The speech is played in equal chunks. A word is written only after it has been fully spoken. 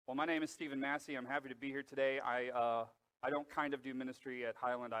Well, my name is Massey. I'm happy to be here today. I don't kind of do ministry at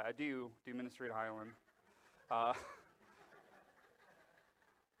Highland. I do ministry at Highland.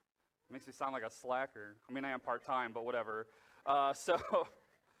 Makes me sound like a slacker. I mean, I am part-time, but whatever.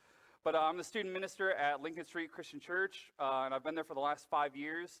 But I'm the student minister at Lincoln Street Christian Church, and I've been there for the last 5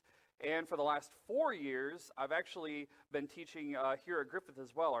 years. And for the last 4 years, I've actually been teaching here at Griffith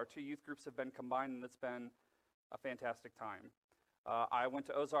as well. Our two youth groups have been combined, and it's been a fantastic time. I went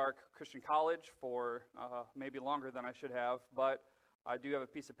to Ozark Christian College for maybe longer than I should have, but I do have a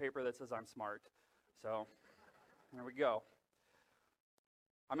piece of paper that says I'm smart. So there we go.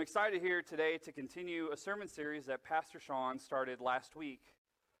 I'm excited here today to continue a sermon series that Pastor Sean started last week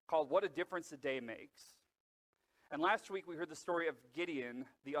called What a Difference a Day Makes. And last week we heard the story of Gideon,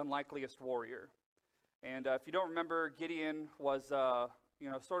 the unlikeliest warrior. And if you don't remember, Gideon was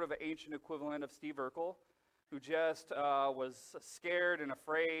sort of an ancient equivalent of Steve Urkel, who just was scared and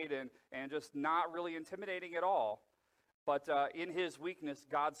afraid and just not really intimidating at all. But in his weakness,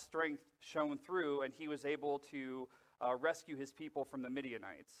 God's strength shone through, and he was able to rescue his people from the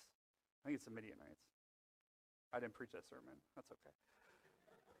Midianites. I think it's the Midianites. I didn't preach that sermon. That's okay.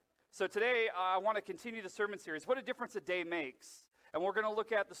 So today, I want to continue the sermon series, What a Difference a Day Makes. And we're going to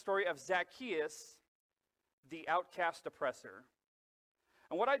look at the story of Zacchaeus, the outcast oppressor.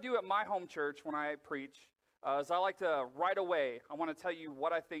 And what I do at my home church when I preach is I like to, right away, I want to tell you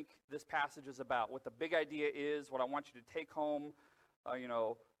what I think this passage is about, what the big idea is, what I want you to take home,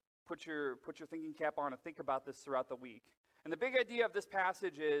 put your thinking cap on and think about this throughout the week. And the big idea of this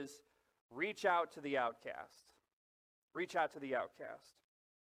passage is reach out to the outcast. Reach out to the outcast.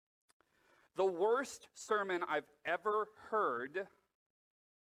 The worst sermon I've ever heard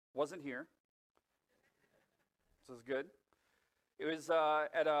wasn't here. This is good. It was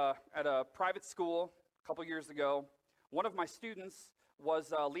at a private school a couple years ago. One of my students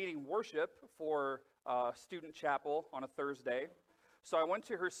was leading worship for student chapel on a Thursday. So I went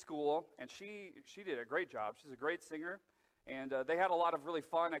to her school, and she did a great job. She's a great singer, and they had a lot of really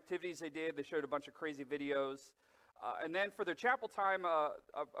fun activities they did. They showed a bunch of crazy videos. And then for their chapel time,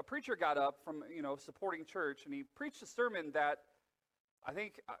 a preacher got up from, supporting church, and he preached a sermon that I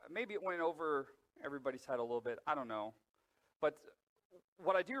think maybe it went over everybody's head a little bit. I don't know. But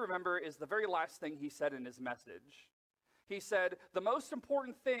what I do remember is the very last thing he said in his message. He said, the most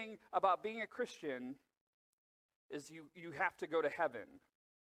important thing about being a Christian is you have to go to heaven.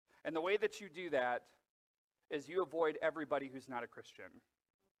 And the way that you do that is you avoid everybody who's not a Christian.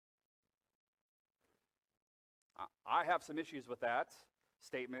 I have some issues with that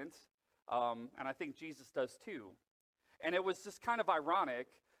statement, and I think Jesus does too. And it was just kind of ironic,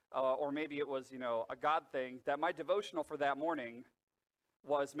 or maybe it was, a God thing, that my devotional for that morning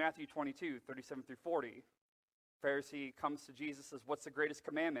was Matthew 22, 37 through 40. Pharisee comes to Jesus, says, what's the greatest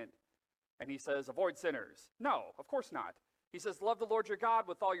commandment? And he says, avoid sinners. No, of course not. He says, love the Lord your God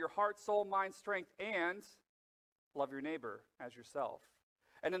with all your heart, soul, mind, strength, and love your neighbor as yourself.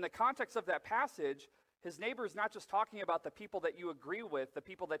 And in the context of that passage, his neighbor is not just talking about the people that you agree with, the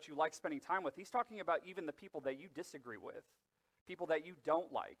people that you like spending time with. He's talking about even the people that you disagree with, people that you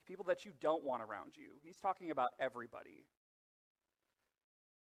don't like, people that you don't want around you. He's talking about everybody.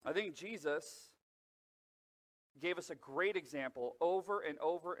 I think Jesus gave us a great example over and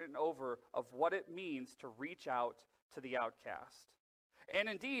over and over of what it means to reach out to the outcast. And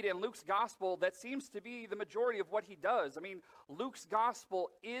indeed, in Luke's gospel, that seems to be the majority of what he does. I mean, Luke's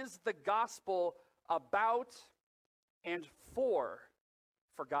gospel is the gospel about and for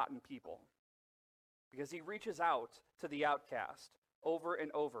forgotten people, because he reaches out to the outcast over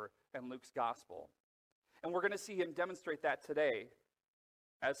and over in Luke's gospel. And we're going to see him demonstrate that today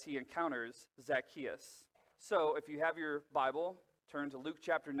as he encounters Zacchaeus. So if you have your Bible, turn to Luke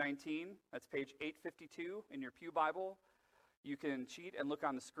chapter 19. That's page 852 in your pew Bible. You can cheat and look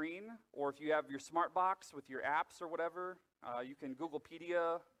on the screen, or if you have your smart box with your apps or whatever, you can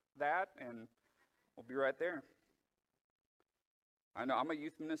Googlepedia that, and we'll be right there. I know I'm a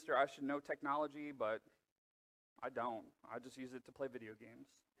youth minister. I should know technology, but I don't. I just use it to play video games.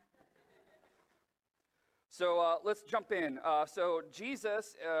 So let's jump in. So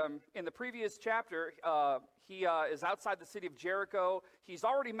Jesus, in the previous chapter, he is outside the city of Jericho. He's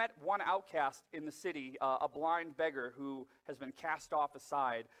already met one outcast in the city, a blind beggar who has been cast off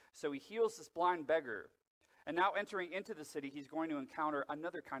aside. So he heals this blind beggar. And now entering into the city, he's going to encounter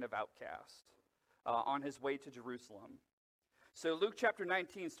another kind of outcast on his way to Jerusalem. So Luke chapter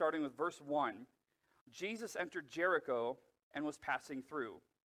 19, starting with verse 1, Jesus entered Jericho and was passing through.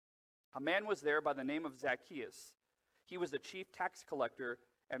 A man was there by the name of Zacchaeus. He was a chief tax collector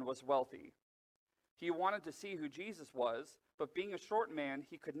and was wealthy. He wanted to see who Jesus was, But being a short man,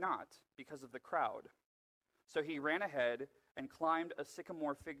 he could not because of the crowd. So he ran ahead and climbed a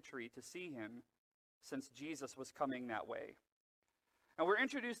sycamore fig tree to see him, since Jesus was coming that way. And we're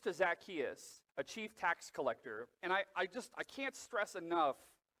introduced to Zacchaeus, a chief tax collector. And I can't stress enough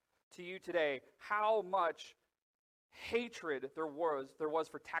to you today how much hatred there was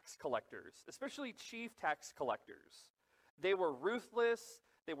for tax collectors, especially chief tax collectors. They were ruthless.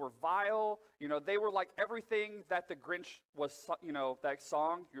 They were vile. They were like everything that the Grinch was, that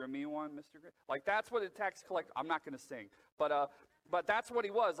song, "You're a mean one, Mr. Grinch." Like, that's what a tax collector, I'm not going to sing, but that's what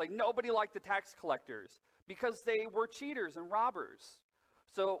he was. Like, nobody liked the tax collectors because they were cheaters and robbers.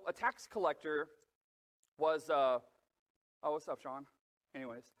 So a tax collector was, what's up, Sean?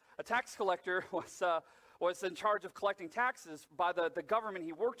 Anyways, a tax collector was in charge of collecting taxes by the government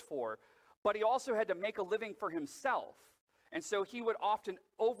he worked for, but he also had to make a living for himself. And so he would often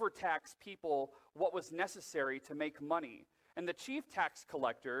overtax people what was necessary to make money. And the chief tax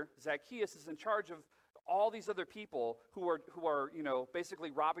collector, Zacchaeus, is in charge of all these other people who are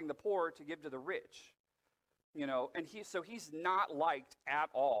basically robbing the poor to give to the rich. And he's not liked at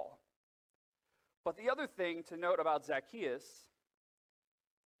all. But the other thing to note about Zacchaeus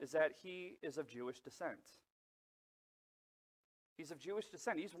is that he is of Jewish descent. He's of Jewish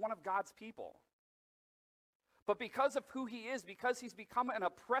descent. He's one of God's people. But because of who he is, because he's become an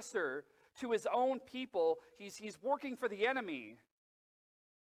oppressor to his own people, he's working for the enemy.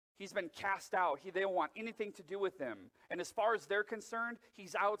 He's been cast out. They don't want anything to do with him. And as far as they're concerned,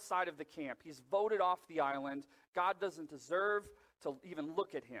 he's outside of the camp. He's voted off the island. God doesn't deserve to even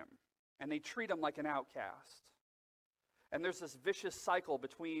look at him. And they treat him like an outcast. And there's this vicious cycle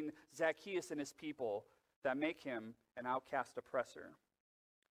between Zacchaeus and his people that make him an outcast oppressor.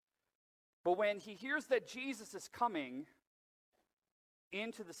 But when he hears that Jesus is coming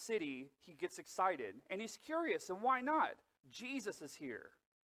into the city, he gets excited. And he's curious, and why not? Jesus is here.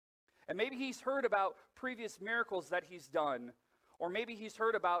 And maybe he's heard about previous miracles that he's done, or maybe he's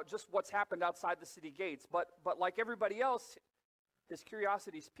heard about just what's happened outside the city gates. But like everybody else, his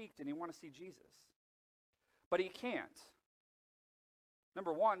curiosity's piqued, and he wants to see Jesus. But he can't.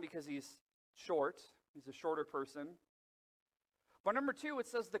 Number one, because he's short. He's a shorter person. But number two, it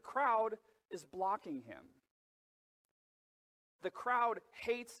says the crowd is blocking him. The crowd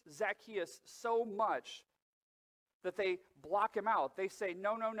hates Zacchaeus so much that they block him out. They say,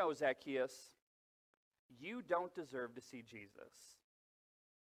 no, Zacchaeus, you don't deserve to see Jesus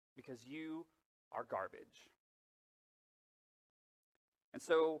because you are garbage. And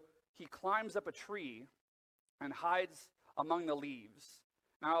so he climbs up a tree and hides among the leaves.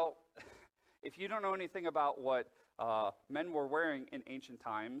 Now, if you don't know anything about what men were wearing in ancient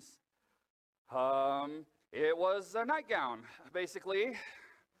times, it was a nightgown, basically.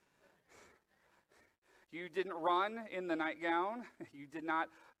 You didn't run in the nightgown. You did not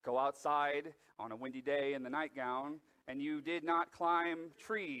go outside on a windy day in the nightgown. And you did not climb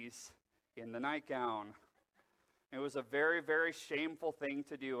trees in the nightgown. It was a very, very shameful thing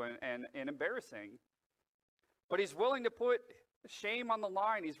to do and embarrassing. But he's willing to put shame on the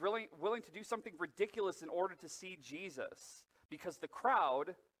line. He's really willing to do something ridiculous in order to see Jesus because the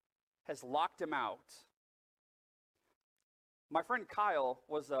crowd has locked him out. My friend Kyle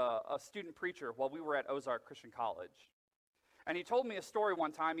was a student preacher while we were at Ozark Christian College. And he told me a story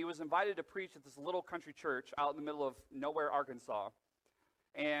one time. He was invited to preach at this little country church out in the middle of nowhere, Arkansas.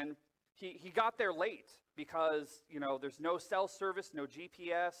 And he got there late because, there's no cell service, no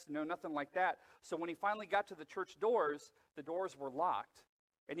GPS, no nothing like that. So when he finally got to the church doors, the doors were locked.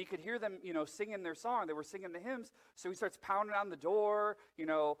 And he could hear them, singing their song. They were singing the hymns. So he starts pounding on the door,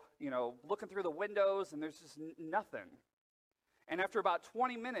 looking through the windows, and there's just nothing. And after about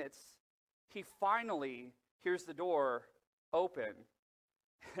 20 minutes, he finally hears the door open.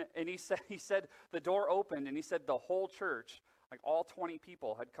 And he said the door opened, and he said the whole church, like all 20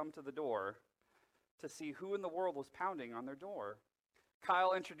 people, had come to the door to see who in the world was pounding on their door.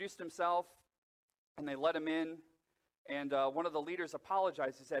 Kyle introduced himself, and they let him in. And one of the leaders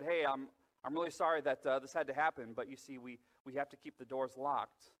apologized. He said, "Hey, I'm really sorry that this had to happen, but you see, we have to keep the doors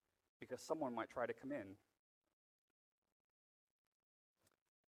locked because someone might try to come in."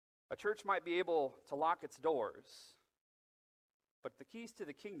 A church might be able to lock its doors, but the keys to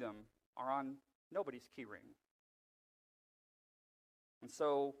the kingdom are on nobody's key ring. And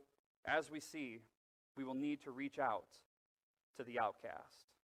so, as we see, we will need to reach out to the outcast.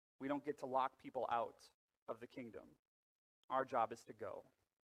 We don't get to lock people out of the kingdom. Our job is to go.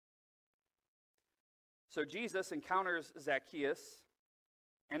 So Jesus encounters Zacchaeus,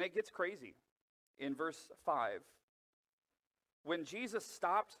 and it gets crazy. In verse 5, when Jesus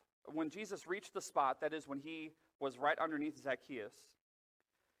reached the spot, that is when he was right underneath Zacchaeus.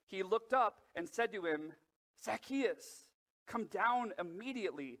 He looked up and said to him, "Zacchaeus, come down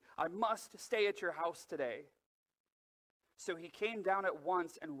immediately. I must stay at your house today." So he came down at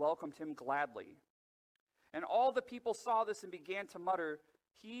once and welcomed him gladly. And all the people saw this and began to mutter,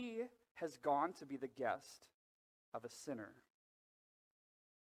 "He has gone to be the guest of a sinner."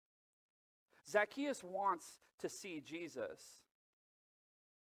 Zacchaeus wants to see Jesus,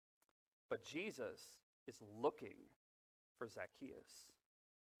 but Jesus is looking for Zacchaeus.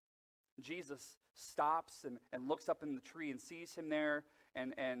 Jesus stops and looks up in the tree and sees him there,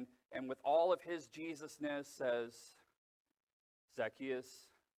 and with all of his Jesusness says, "Zacchaeus,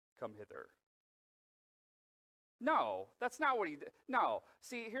 come hither." No, that's not what he did. No.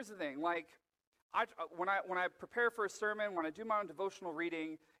 See, here's the thing. When I prepare for a sermon, when I do my own devotional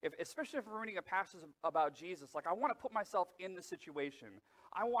reading, especially if I'm reading a passage about Jesus, I want to put myself in the situation.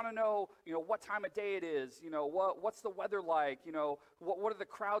 I want to know, what time of day it is. What's the weather like? What are the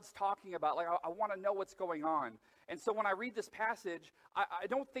crowds talking about? I want to know what's going on. And so when I read this passage, I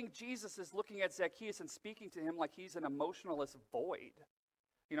don't think Jesus is looking at Zacchaeus and speaking to him like he's an emotionless void.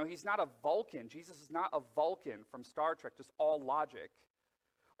 He's not a Vulcan. Jesus is not a Vulcan from Star Trek, just all logic.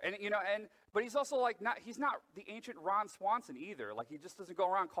 But he's also he's not the ancient Ron Swanson either. He just doesn't go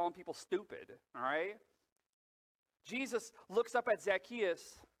around calling people stupid, all right? Jesus looks up at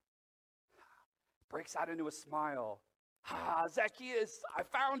Zacchaeus, breaks out into a smile. "Ha, Zacchaeus, I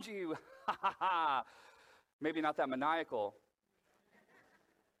found you." Ha, ha, ha. Maybe not that maniacal.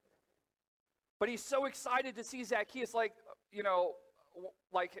 But he's so excited to see Zacchaeus, when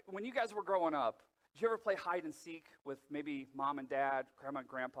you guys were growing up, did you ever play hide and seek with maybe mom and dad, grandma and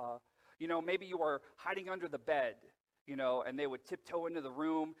grandpa? Maybe you were hiding under the bed, and they would tiptoe into the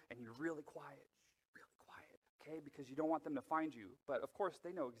room, and you're really quiet, okay? Because you don't want them to find you. But, of course,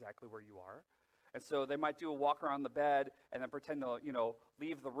 they know exactly where you are. And so they might do a walk around the bed and then pretend to,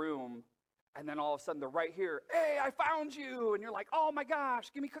 leave the room. And then all of a sudden they're right here. "Hey, I found you." And you're like, "Oh, my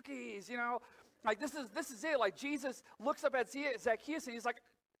gosh, give me cookies," This is it. Jesus looks up at Zacchaeus and he's like,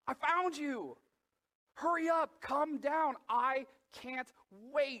 "I found you. Hurry up, come down. I can't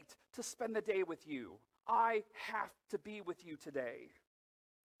wait to spend the day with you. I have to be with you today."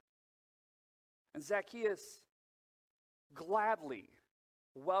 And Zacchaeus gladly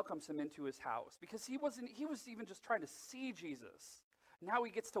welcomes him into his house because he was even just trying to see Jesus. Now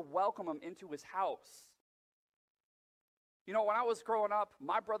he gets to welcome him into his house. When I was growing up,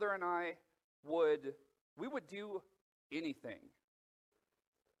 my brother and I would do anything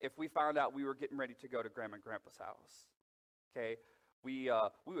if we found out we were getting ready to go to Grandma and Grandpa's house. Okay? We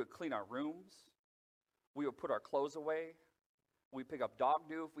would clean our rooms. We would put our clothes away. We'd pick up dog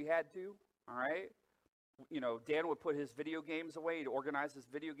do if we had to. All right? Dan would put his video games away. He'd organize his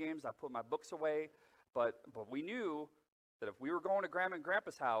video games. I'd put my books away. But we knew that if we were going to Grandma and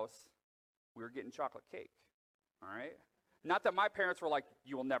Grandpa's house, we were getting chocolate cake. All right? Not that my parents were like,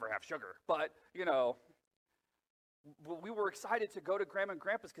 "You will never have sugar." But, we were excited to go to Grandma and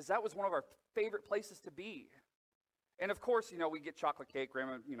Grandpa's because that was one of our favorite places to be. And, of course, we get chocolate cake.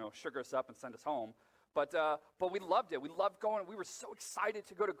 Grandma, sugar us up and send us home. But we loved it. We loved going. We were so excited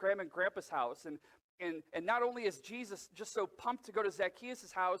to go to Grandma and Grandpa's house. And not only is Jesus just so pumped to go to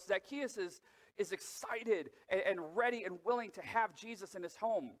Zacchaeus' house, Zacchaeus is excited and ready and willing to have Jesus in his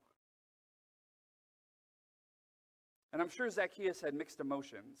home. And I'm sure Zacchaeus had mixed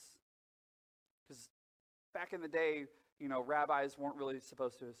emotions. Because back in the day, rabbis weren't really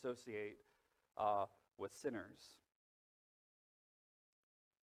supposed to associate with sinners.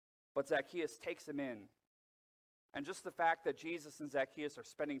 But Zacchaeus takes him in. And just the fact that Jesus and Zacchaeus are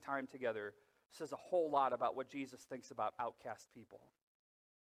spending time together says a whole lot about what Jesus thinks about outcast people.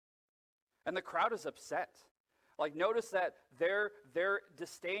 And the crowd is upset. Notice that their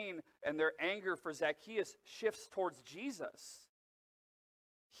disdain and their anger for Zacchaeus shifts towards Jesus.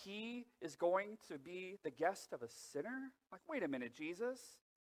 He is going to be the guest of a sinner? Wait a minute, Jesus.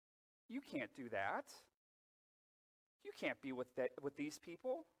 You can't do that. You can't be with these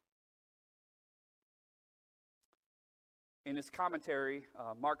people. In his commentary,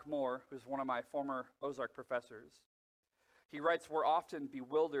 Mark Moore, who's one of my former Ozark professors, he writes, "We're often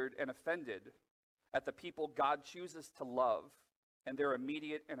bewildered and offended at the people God chooses to love and their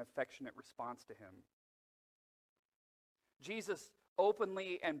immediate and affectionate response to him." Jesus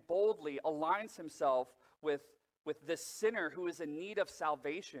openly and boldly aligns himself with this sinner who is in need of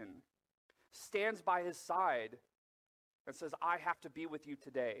salvation, stands by his side, and says, "I have to be with you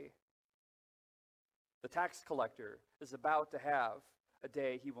today." The tax collector is about to have a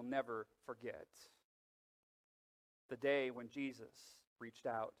day he will never forget. The day when Jesus reached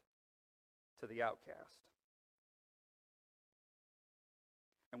out to the outcast.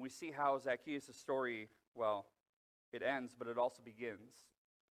 And we see how Zacchaeus' story, well, it ends, but it also begins.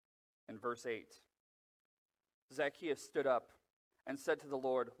 In verse 8, Zacchaeus stood up and said to the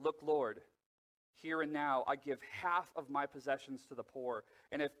Lord, "Look, Lord, here and now I give half of my possessions to the poor,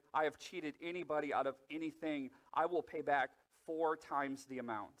 and if I have cheated anybody out of anything, I will pay back 4 times the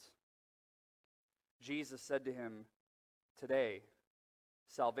amount." Jesus said to him, "Today,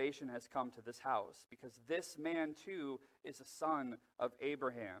 salvation has come to this house, because this man too is a son of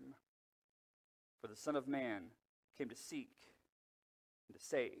Abraham. For the Son of Man came to seek and to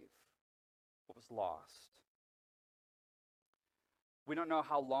save what was lost." We don't know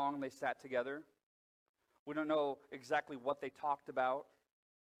how long they sat together. We don't know exactly what they talked about.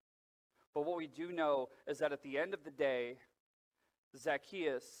 But what we do know is that at the end of the day,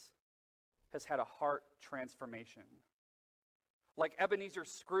 Zacchaeus has had a heart transformation. Like Ebenezer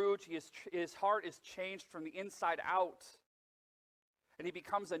Scrooge, his heart is changed from the inside out. And he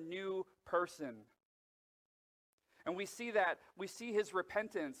becomes a new person. And we see his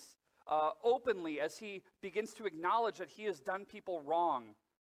repentance openly as he begins to acknowledge that he has done people wrong.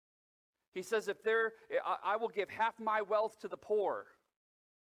 He says, I will give half my wealth to the poor.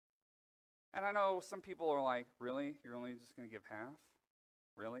 And I know some people are like, really? You're only just going to give half?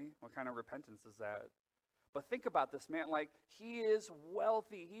 Really? What kind of repentance is that? But think about this, man. Like, he is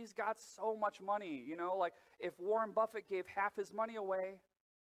wealthy. He's got so much money. Like, if Warren Buffett gave half his money away,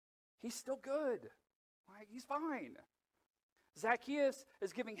 he's still good. Like, he's fine. Zacchaeus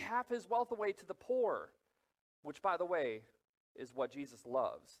is giving half his wealth away to the poor, which, by the way, is what Jesus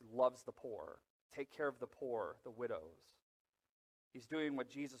loves. He loves the poor. Take care of the poor, the widows. He's doing what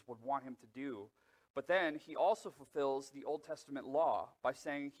Jesus would want him to do. But then he also fulfills the Old Testament law by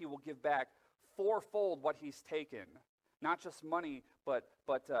saying he will give back 4-fold what he's taken. Not just money, but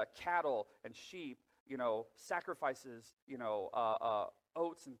cattle and sheep, sacrifices,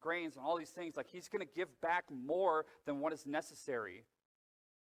 oats and grains and all these things. Like, he's going to give back more than what is necessary.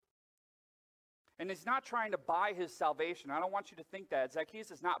 And he's not trying to buy his salvation. I don't want you to think that.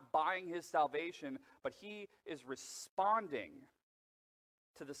 Zacchaeus is not buying his salvation, but he is responding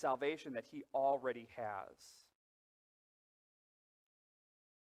to the salvation that he already has.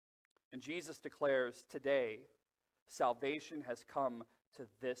 And Jesus declares, today, salvation has come to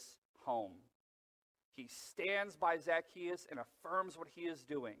this home. He stands by Zacchaeus and affirms what he is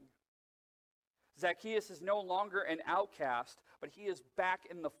doing. Zacchaeus is no longer an outcast, but he is back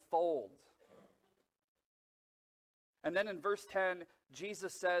in the fold. And then in verse 10,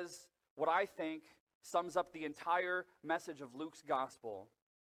 Jesus says what I think sums up the entire message of Luke's gospel.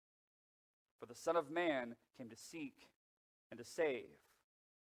 For the Son of Man came to seek and to save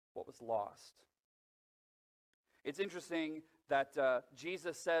what was lost. It's interesting that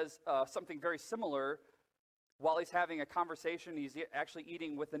Jesus says something very similar while he's having a conversation. He's actually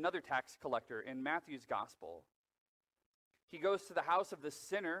eating with another tax collector in Matthew's gospel. He goes to the house of the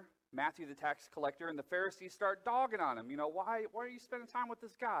sinner, Matthew the tax collector, and the Pharisees start dogging on him. Why are you spending time with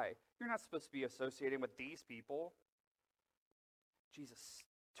this guy? You're not supposed to be associating with these people. Jesus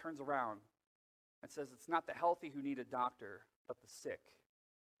turns around and says, it's not the healthy who need a doctor, but the sick.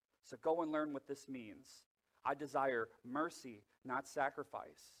 So go and learn what this means. I desire mercy, not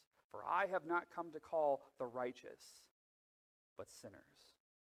sacrifice. For I have not come to call the righteous, but sinners.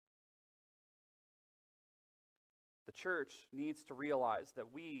 The church needs to realize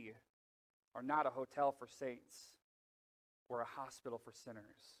that we are not a hotel for saints. We're a hospital for sinners.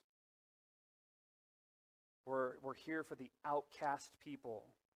 We're here for the outcast people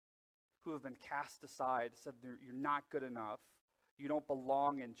who have been cast aside, said you're not good enough. You don't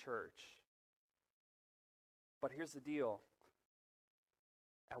belong in church. But here's the deal.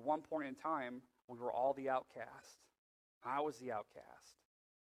 At one point in time, we were all the outcast. I was the outcast.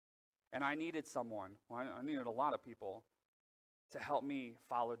 And I needed someone, I needed a lot of people, to help me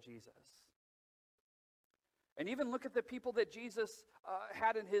follow Jesus. And even look at the people that Jesus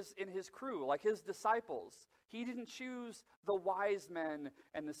had in his crew, like his disciples. He didn't choose the wise men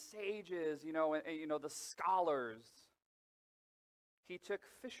and the sages, and the scholars. He took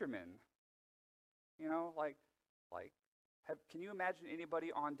fishermen. Can you imagine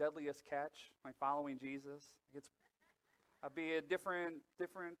anybody on Deadliest Catch, following Jesus? That'd be a different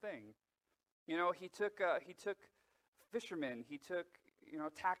thing. He took fishermen. He took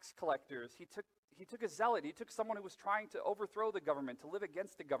tax collectors. He took a zealot. He took someone who was trying to overthrow the government, to live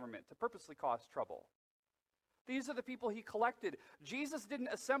against the government, to purposely cause trouble. These are the people he collected. Jesus didn't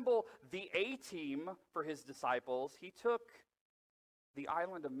assemble the A-team for his disciples. He took the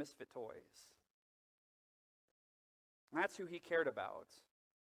island of misfit toys. And that's who he cared about,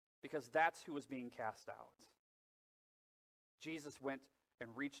 because that's who was being cast out. Jesus went and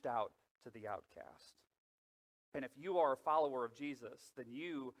reached out to the outcast. And if you are a follower of Jesus, then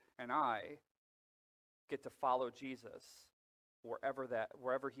you and I get to follow Jesus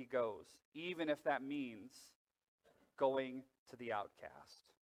wherever he goes, even if that means going to the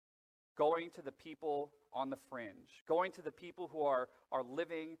outcast, going to the people on the fringe, going to the people who are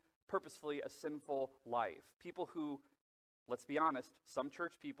living purposefully a sinful life, people who, let's be honest, some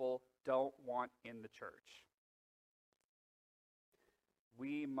church people don't want in the church.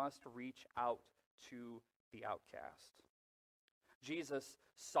 We must reach out to the outcast. Jesus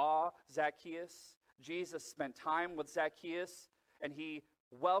saw Zacchaeus. Jesus spent time with Zacchaeus, and he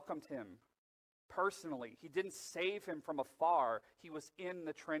welcomed him personally. He didn't save him from afar. He was in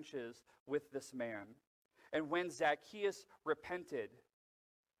the trenches with this man. And when Zacchaeus repented,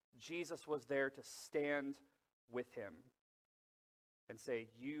 Jesus was there to stand with him and say,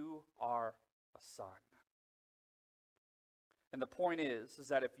 "You are a son." And the point is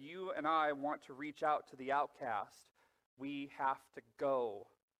that if you and I want to reach out to the outcast, we have to go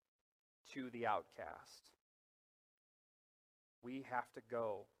to the outcast. We have to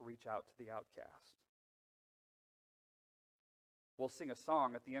go reach out to the outcast. We'll sing a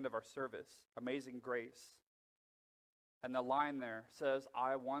song at the end of our service, Amazing Grace. And the line there says,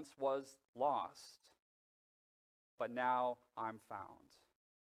 "I once was lost, but now I'm found."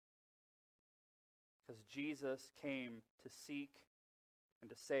 Because Jesus came to seek and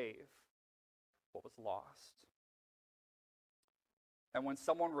to save what was lost. And when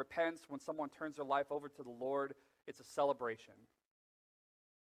someone repents, when someone turns their life over to the Lord, it's a celebration.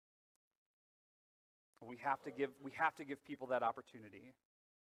 We have to give people that opportunity.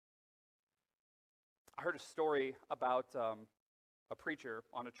 I heard a story about a preacher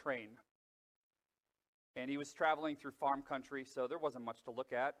on a train. And he was traveling through farm country, so there wasn't much to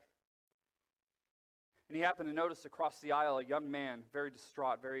look at. And he happened to notice across the aisle a young man, very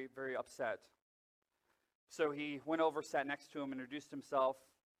distraught, very, very upset. So he went over, sat next to him, introduced himself,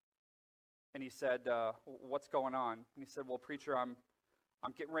 and he said, "What's going on?" And he said, "Well, preacher, I'm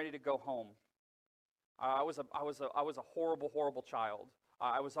getting ready to go home. I was a horrible, horrible child.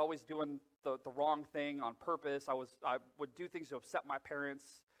 I was always doing the wrong thing on purpose. I would do things to upset my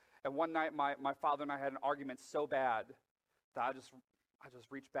parents. And one night, my father and I had an argument so bad that I just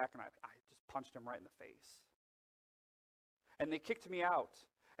reached back and I just punched him right in the face. And they kicked me out.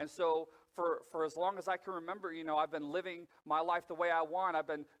 And so for as long as I can remember, I've been living my life the way I want. I've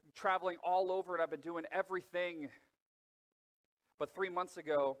been traveling all over and I've been doing everything. But 3 months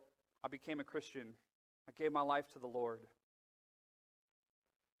ago, I became a Christian. I gave my life to the Lord.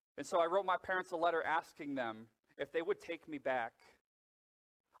 And so I wrote my parents a letter asking them if they would take me back.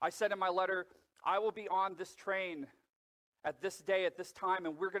 I said in my letter, I will be on this train at this day, at this time,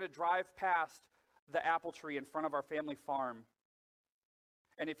 and we're going to drive past the apple tree in front of our family farm.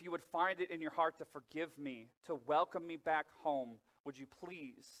 And if you would find it in your heart to forgive me, to welcome me back home, would you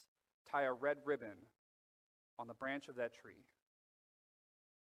please tie a red ribbon on the branch of that tree?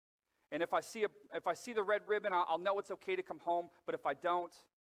 And if I see the red ribbon, I'll know it's okay to come home, but if I don't,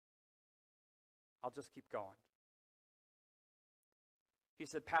 I'll just keep going. He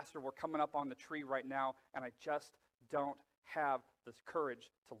said, "Pastor, we're coming up on the tree right now, and I just don't have the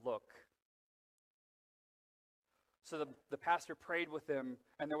courage to look." So the pastor prayed with him,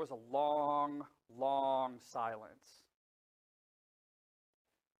 and there was a long, long silence.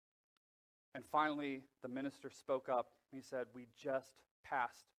 And finally, the minister spoke up. He said, "We just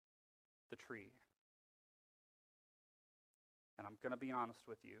passed the tree. And I'm going to be honest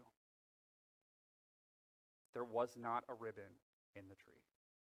with you. There was not a ribbon in the tree.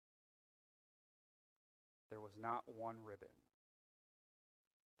 There was not one ribbon.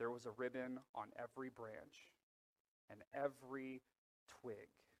 There was a ribbon on every branch and every twig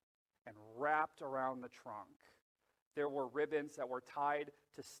and wrapped around the trunk. There were ribbons that were tied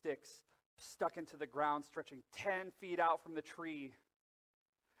to sticks stuck into the ground, stretching 10 feet out from the tree.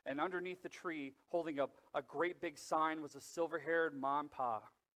 And underneath the tree, holding up a great big sign, was a silver-haired mom and pa.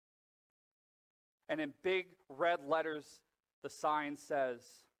 And in big red letters, the sign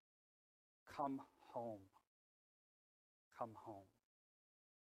says, "Come home. Come home."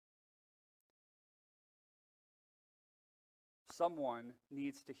 Someone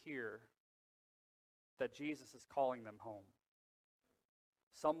needs to hear that Jesus is calling them home.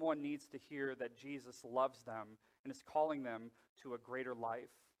 Someone needs to hear that Jesus loves them and is calling them to a greater life.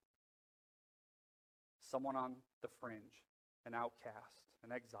 Someone on the fringe, an outcast,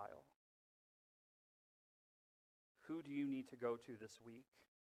 an exile. Who do you need to go to this week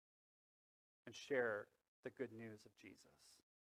and share the good news of Jesus?